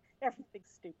 Everything's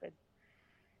stupid.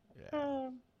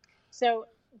 Yeah. So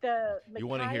the you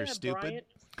want to hear stupid?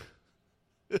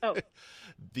 Bryant...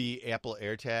 The Apple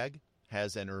AirTag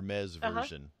has an Hermes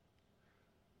version.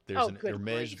 There's an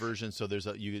Hermes version, so there's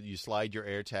you slide your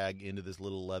AirTag into this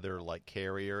little leather like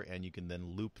carrier, and you can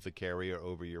then loop the carrier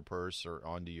over your purse or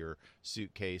onto your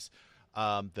suitcase.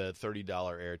 The $30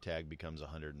 AirTag becomes a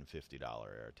 $150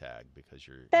 AirTag because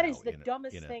you're that is the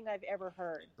dumbest thing I've ever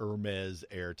heard. Hermes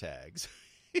AirTags.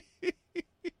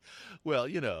 Well,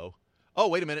 Oh,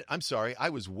 wait a minute. I'm sorry. I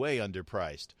was way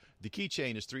underpriced. The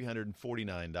keychain is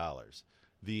 $349.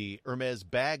 The Hermes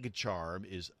bag charm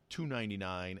is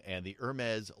 $299, and the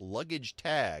Hermes luggage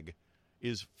tag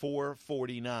is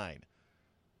 $449.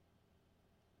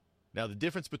 Now, the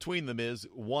difference between them is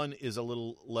one is a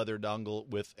little leather dongle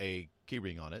with a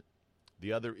keyring on it.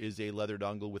 The other is a leather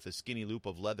dongle with a skinny loop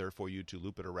of leather for you to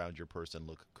loop it around your purse and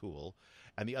look cool.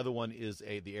 And the other one is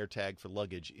the AirTag for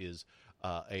luggage is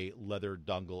a leather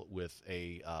dongle with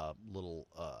a little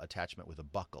attachment with a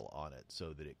buckle on it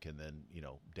so that it can then,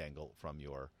 dangle from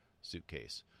your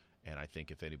suitcase. And I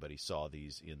think if anybody saw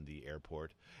these in the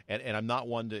airport, and I'm not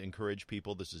one to encourage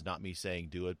people, this is not me saying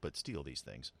do it, but steal these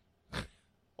things.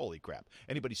 Holy crap.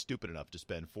 Anybody stupid enough to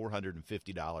spend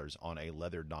 $450 on a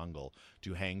leather dongle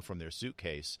to hang from their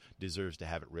suitcase deserves to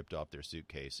have it ripped off their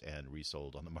suitcase and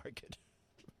resold on the market.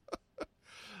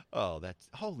 Oh, that's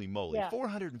holy moly. Yeah.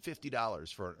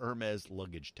 $450 for an Hermes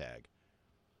luggage tag.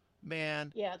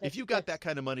 Man, if you got that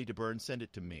kind of money to burn, send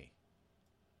it to me.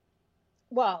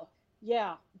 Well,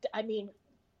 yeah.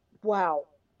 Wow.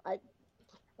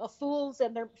 Fools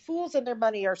and their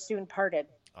money are soon parted.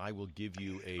 I will give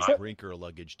you a Brinker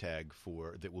luggage tag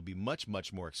that will be much,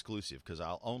 much more exclusive because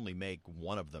I'll only make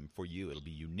one of them for you. It'll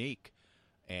be unique,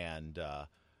 and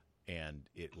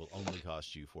it will only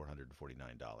cost you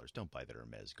 $449. Don't buy that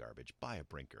Hermes garbage. Buy a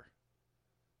Brinker.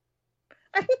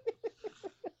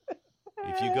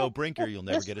 If you go Brinker, you'll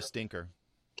never get a stinker.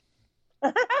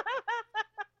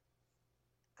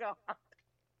 God.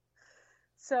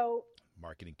 So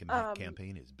marketing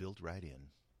campaign is built right in.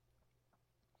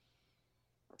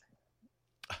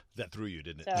 That threw you,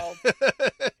 didn't it? So,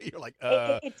 you're like,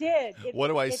 it did. What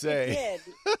do I say?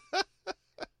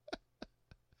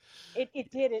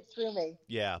 It did. It threw me.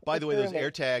 Yeah. By the way, those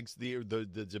AirTags,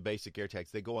 the basic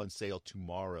AirTags, they go on sale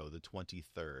tomorrow, the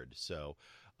 23rd. So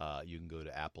You can go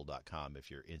to apple.com if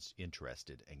you're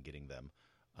interested in getting them.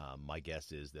 My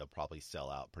guess is they'll probably sell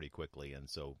out pretty quickly, and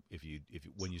so if you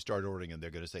when you start ordering them,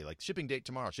 they're going to say like shipping date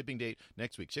tomorrow, shipping date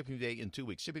next week, shipping date in 2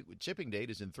 weeks, shipping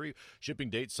date is in 3, shipping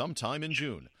date sometime in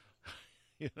June.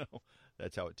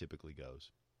 That's how it typically goes.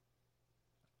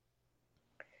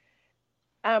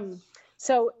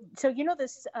 So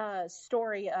this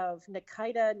story of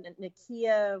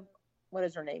Nakia, what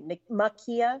is her name?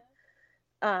 Makia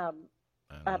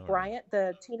Bryant,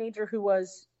 the teenager who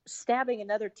was stabbing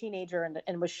another teenager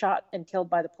and was shot and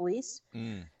killed by the police.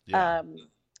 Yeah.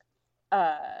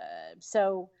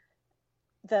 So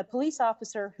the police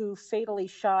officer who fatally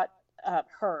shot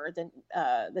her, the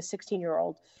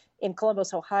 16-year-old in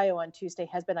Columbus, Ohio on Tuesday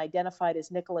has been identified as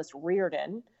Nicholas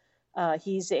Reardon.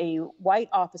 He's a white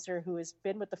officer who has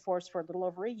been with the force for a little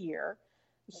over a year.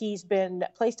 He's been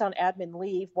placed on admin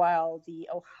leave while the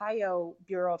Ohio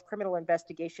Bureau of Criminal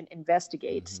Investigation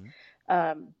investigates.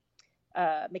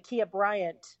 Makia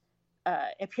Bryant,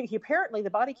 apparently the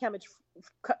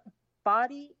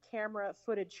body camera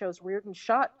footage shows Reardon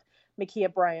shot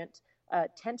Makia Bryant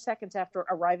 10 seconds after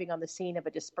arriving on the scene of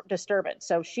a disturbance.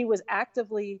 So she was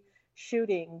actively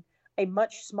shooting a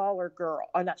much smaller girl,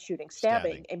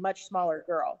 stabbing a much smaller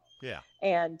girl. Yeah.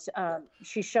 And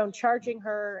she's shown charging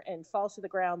her and falls to the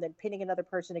ground, then pinning another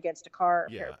person against a car.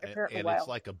 Yeah, apparently and it's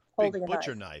like a big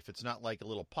butcher knife. It's not like a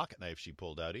little pocket knife she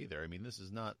pulled out either. I mean, this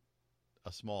is not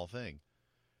a small thing.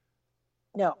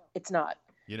 No, it's not.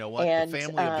 You know what? And the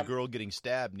family of the girl getting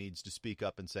stabbed needs to speak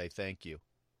up and say, thank you.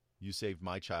 You saved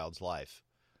my child's life.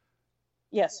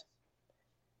 Yes.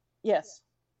 But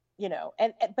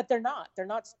they're not.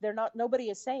 Nobody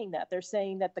is saying that. They're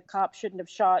saying that the cop shouldn't have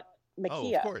shot Makia.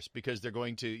 Oh, of course, because they're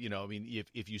going to,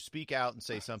 if you speak out and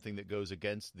say something that goes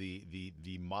against the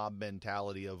mob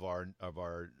mentality of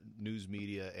our news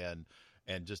media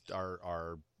and just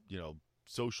our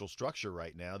social structure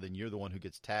right now, then you're the one who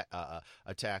gets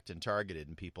attacked and targeted,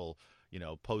 and people,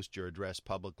 post your address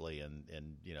publicly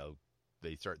and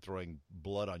they start throwing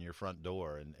blood on your front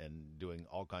door and doing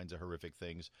all kinds of horrific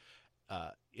things.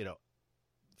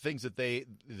 Things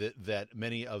that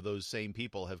many of those same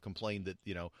people have complained that,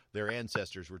 their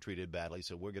ancestors were treated badly.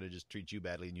 So we're going to just treat you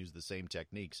badly and use the same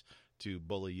techniques to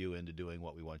bully you into doing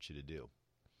what we want you to do.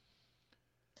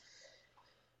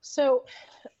 So,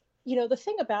 the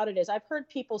thing about it is I've heard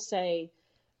people say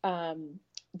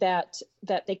that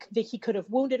he could have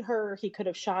wounded her. He could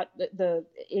have shot the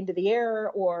into the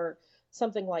air or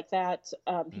something like that.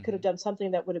 He could have done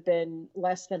something that would have been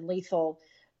less than lethal.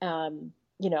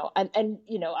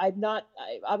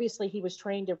 Obviously he was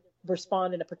trained to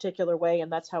respond in a particular way,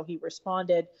 and that's how he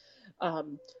responded. I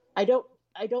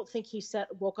don't think he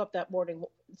woke up that morning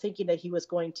thinking that he was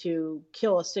going to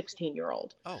kill a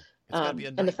 16-year-old. Oh, it's got to be a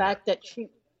nightmare. And the fact that she,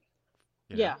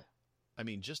 I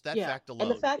mean, just that fact alone.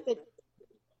 And the fact that,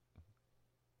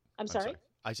 I'm sorry?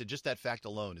 I said just that fact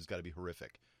alone has got to be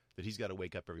horrific. That he's got to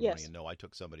wake up every morning and know I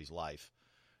took somebody's life.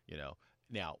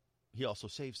 Now he also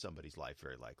saved somebody's life,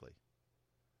 very likely.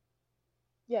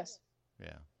 Yes.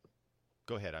 Yeah.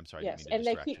 Go ahead. I'm sorry. Yes, I didn't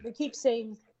mean to and they keep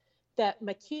saying that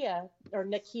Makia, or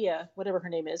Nakia, whatever her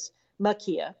name is,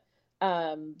 Makia,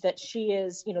 that she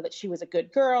is, that she was a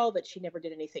good girl, that she never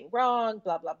did anything wrong,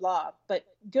 blah blah blah. But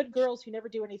good girls who never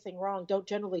do anything wrong don't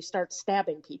generally start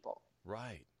stabbing people.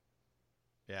 Right.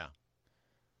 Yeah.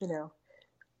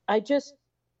 I just.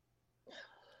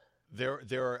 There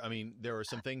are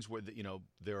some things where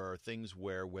there are things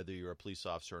where whether you're a police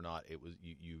officer or not, it was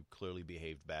you clearly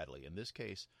behaved badly. In this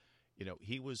case,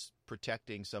 he was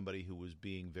protecting somebody who was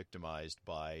being victimized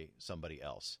by somebody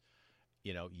else.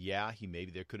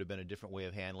 Maybe there could have been a different way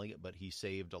of handling it, but he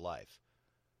saved a life,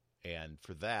 and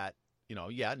for that,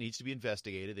 it needs to be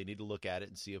investigated. They need to look at it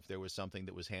and see if there was something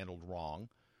that was handled wrong.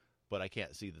 But I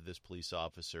can't see that this police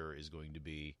officer is going to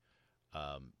be.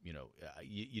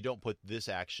 You don't put this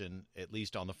action, at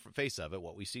least on the face of it,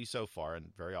 what we see so far,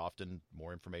 and very often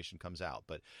more information comes out,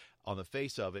 but on the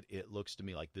face of it, it looks to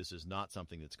me like this is not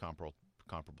something that's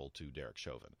comparable to Derek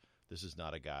Chauvin. This is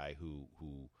not a guy who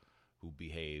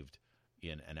behaved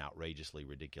in an outrageously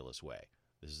ridiculous way.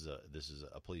 This is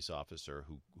a police officer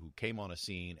who came on a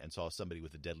scene and saw somebody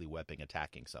with a deadly weapon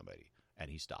attacking somebody, and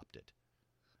he stopped it.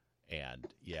 And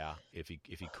if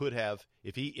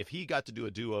he got to do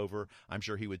a do-over, I'm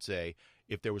sure he would say,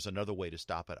 if there was another way to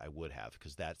stop it, I would have,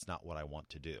 because that's not what I want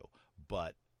to do.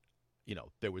 But,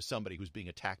 there was somebody who's being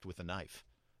attacked with a knife.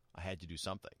 I had to do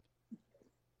something.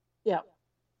 Yeah.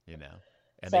 And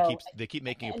so, they keep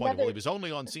making a point of, well, he was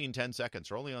only on scene 10 seconds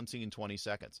or only on scene 20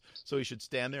 seconds. So he should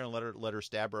stand there and let her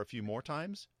stab her a few more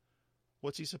times?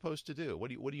 What's he supposed to do? What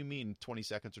do you mean 20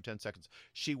 seconds or 10 seconds?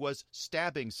 She was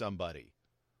stabbing somebody.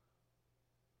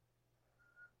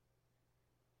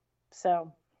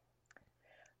 So,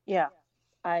 yeah,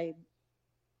 I'm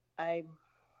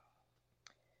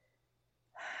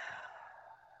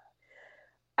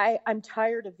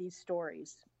tired of these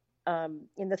stories. And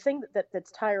the thing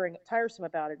that's tiresome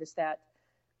about it is that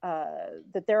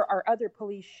there are other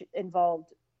police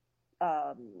involved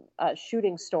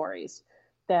shooting stories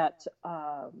that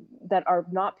are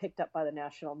not picked up by the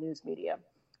national news media,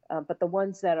 but the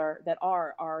ones that are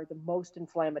the most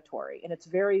inflammatory, and it's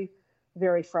very,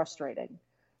 very frustrating.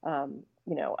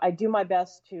 I do my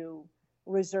best to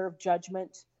reserve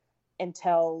judgment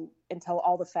until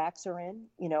all the facts are in.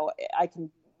 I can,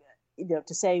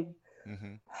 to say,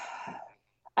 mm-hmm.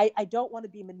 I don't want to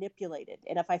be manipulated,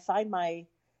 and if I find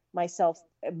myself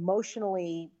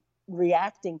emotionally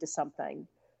reacting to something,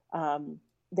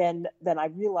 then I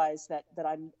realize that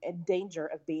I'm in danger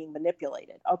of being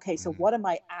manipulated. Okay, so what am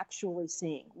I actually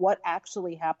seeing? What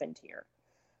actually happened here?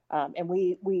 And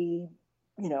we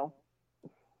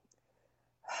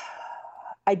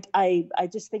I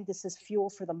just think this is fuel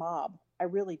for the mob. I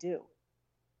really do.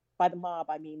 By the mob,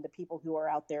 I mean the people who are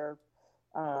out there,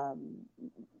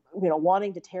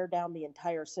 wanting to tear down the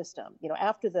entire system.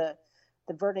 After the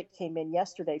verdict came in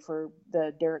yesterday for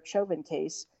the Derek Chauvin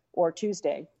case, or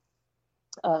Tuesday,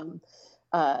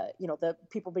 the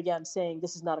people began saying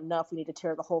this is not enough. We need to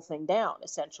tear the whole thing down,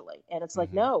 essentially. And it's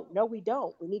like, no, we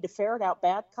don't. We need to ferret out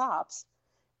bad cops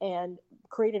and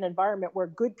create an environment where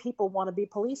good people want to be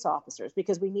police officers,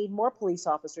 because we need more police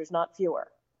officers, not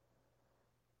fewer.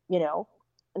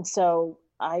 And so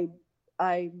I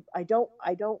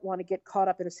don't want to get caught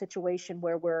up in a situation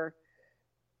where we're,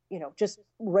 just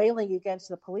railing against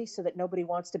the police so that nobody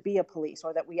wants to be a police,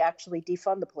 or that we actually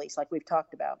defund the police like we've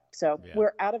talked about. So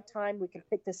We're out of time. We can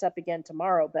pick this up again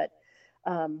tomorrow, but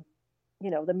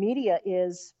the media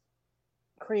is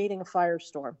creating a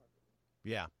firestorm.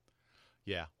 Yeah.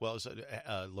 Yeah. Well, so,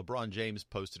 LeBron James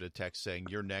posted a text saying,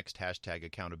 "You're next,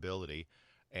 #accountability."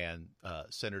 And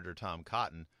Senator Tom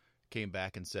Cotton came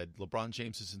back and said, "LeBron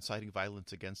James is inciting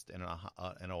violence against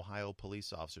an Ohio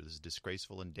police officer. This is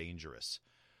disgraceful and dangerous."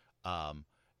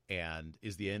 And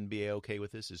is the NBA okay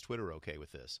with this? Is Twitter okay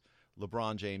with this?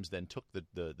 LeBron James then took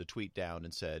the tweet down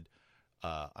and said,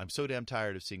 "I'm so damn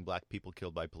tired of seeing black people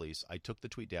killed by police. I took the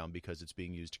tweet down because it's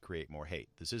being used to create more hate.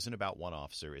 This isn't about one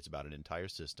officer. It's about an entire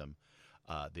system.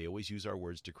 They always use our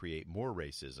words to create more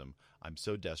racism. I'm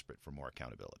so desperate for more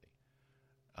accountability."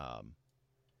 And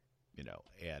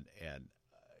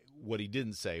what he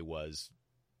didn't say was,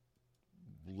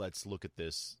 let's look at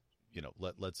this,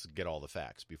 let's get all the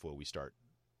facts before we start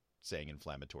saying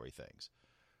inflammatory things.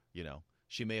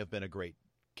 She may have been a great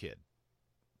kid,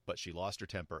 but she lost her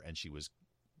temper and she was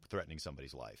threatening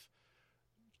somebody's life.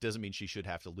 Doesn't mean she should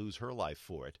have to lose her life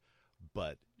for it,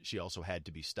 but she also had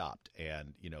to be stopped.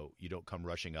 And, you don't come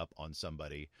rushing up on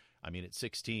somebody. I mean, at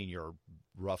 16, you're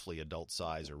roughly adult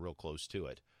size or real close to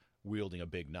it, wielding a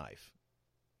big knife,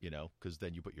 because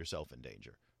then you put yourself in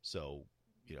danger. So,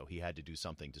 he had to do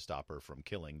something to stop her from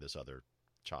killing this other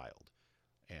child.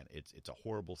 And it's a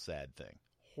horrible, sad thing.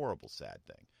 Horrible, sad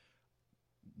thing.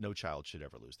 No child should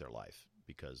ever lose their life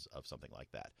because of something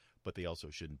like that. But they also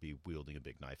shouldn't be wielding a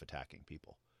big knife attacking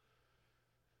people.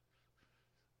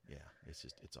 Yeah, it's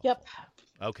awful. Yep.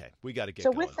 Okay, we got to get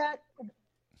going. So with that,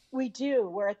 we do.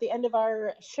 We're at the end of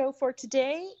our show for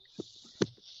today.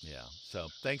 Yeah. So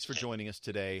thanks for joining us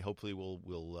today. Hopefully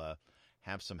we'll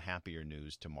have some happier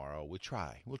news tomorrow. We'll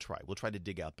try. We'll try to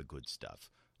dig out the good stuff.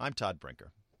 I'm Todd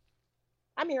Brinker.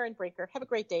 I'm Erin Brinker. Have a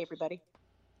great day, everybody.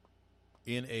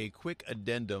 In a quick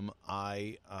addendum,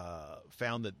 I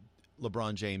found that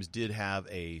LeBron James did have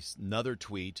another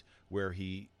tweet where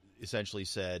he essentially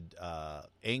said,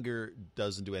 anger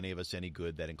doesn't do any of us any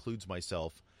good. That includes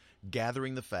myself.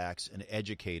 Gathering the facts and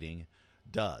educating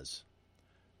does.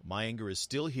 My anger is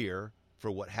still here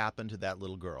for what happened to that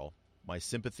little girl. My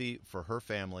sympathy for her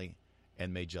family,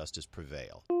 and may justice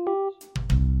prevail.